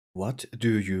What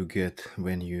do you get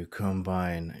when you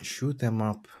combine shoot 'em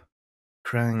up,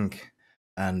 crank,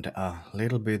 and a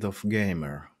little bit of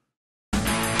gamer?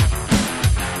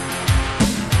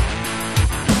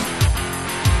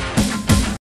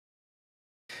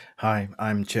 Hi,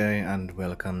 I'm Jay and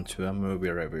welcome to a movie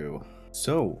review.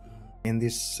 So, in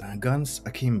this Guns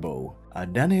Akimbo,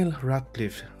 Daniel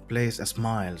Radcliffe plays as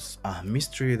Miles, a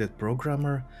mistreated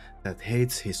programmer that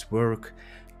hates his work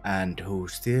and who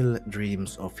still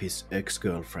dreams of his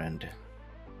ex-girlfriend.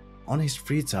 On his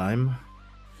free time,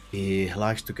 he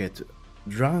likes to get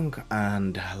drunk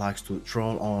and likes to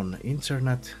troll on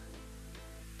internet,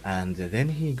 and then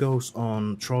he goes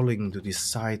on trolling to this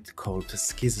site called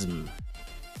Schism.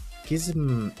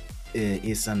 Schism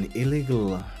is an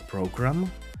illegal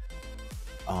program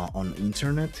on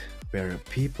internet where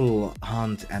people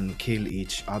hunt and kill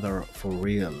each other for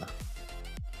real.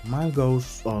 Miles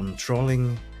goes on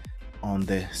trolling on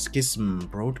the Schism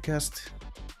broadcast.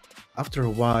 After a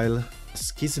while,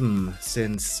 Schism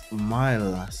sends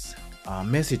Miles a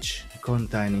message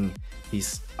containing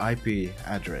his IP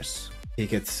address. He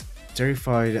gets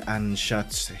terrified and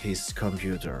shuts his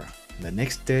computer. The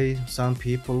next day, some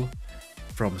people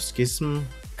from Schism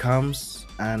comes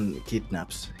and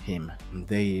kidnaps him.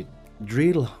 They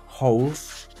drill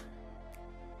holes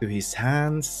to his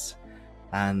hands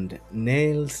and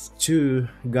nails two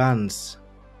guns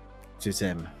to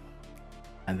them.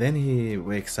 And then he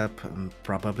wakes up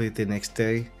probably the next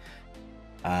day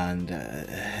and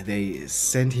they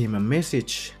send him a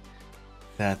message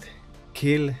that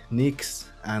kill Nix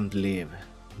and live.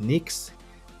 Nix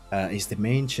is the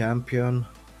main champion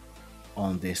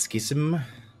on the Schism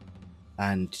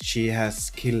and she has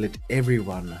killed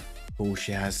everyone who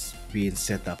she has been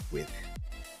set up with.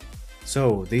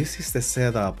 So this is the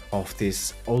setup of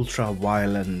this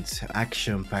ultra-violent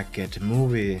action-packed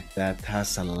movie that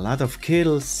has a lot of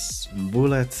kills,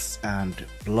 bullets and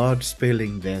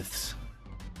blood-spilling deaths.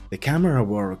 The camera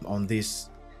work on this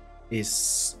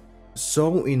is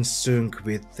so in sync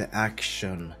with the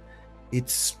action.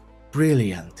 It's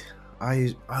brilliant.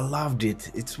 I loved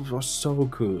it. It was so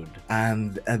good.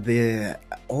 And the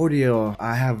audio,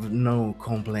 I have no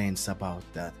complaints about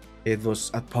that. It was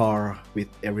at par with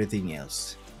everything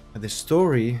else. The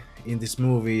story in this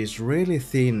movie is really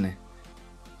thin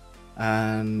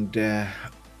and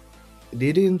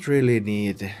didn't really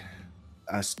need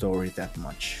a story that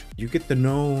much. You get to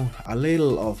know a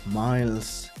little of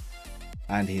Miles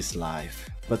and his life,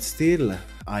 but still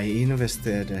I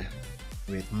invested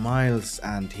with Miles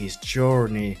and his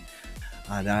journey,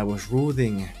 and I was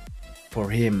rooting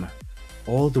for him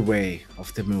all the way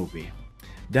of the movie.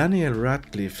 Daniel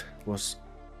Radcliffe was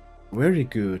very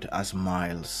good as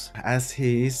Miles, as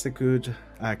he is a good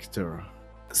actor.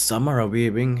 Samara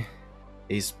Weaving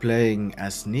is playing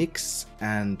as Nix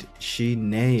and she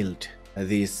nailed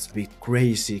this bit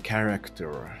crazy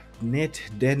character. Ned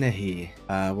Dennehy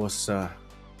was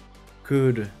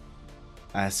good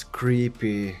as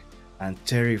creepy and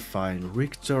terrifying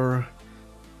Richter,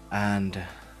 and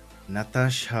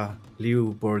Natasha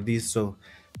Liu Bordizzo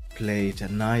played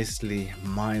nicely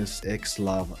Miles'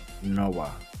 ex-love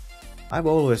Noah. I've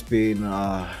always been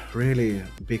a really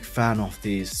big fan of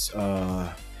these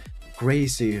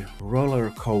crazy roller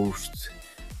coaster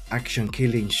action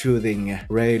killing shooting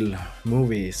rail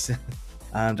movies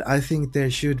and I think there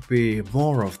should be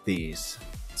more of these.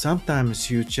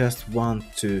 Sometimes you just want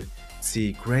to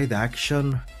see great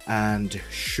action and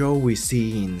showy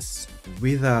scenes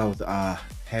without a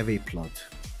heavy plot.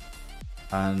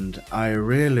 And I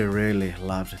really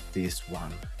loved this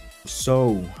one.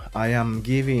 So I am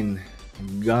giving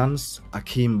Guns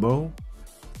Akimbo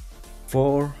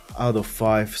 4 out of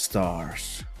 5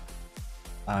 stars.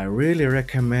 I really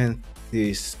recommend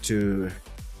this to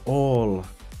all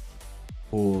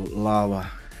who love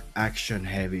action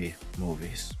heavy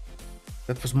movies.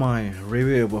 That was my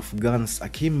review of Guns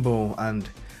Akimbo and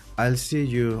I'll see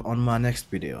you on my next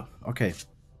video. Okay,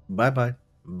 bye.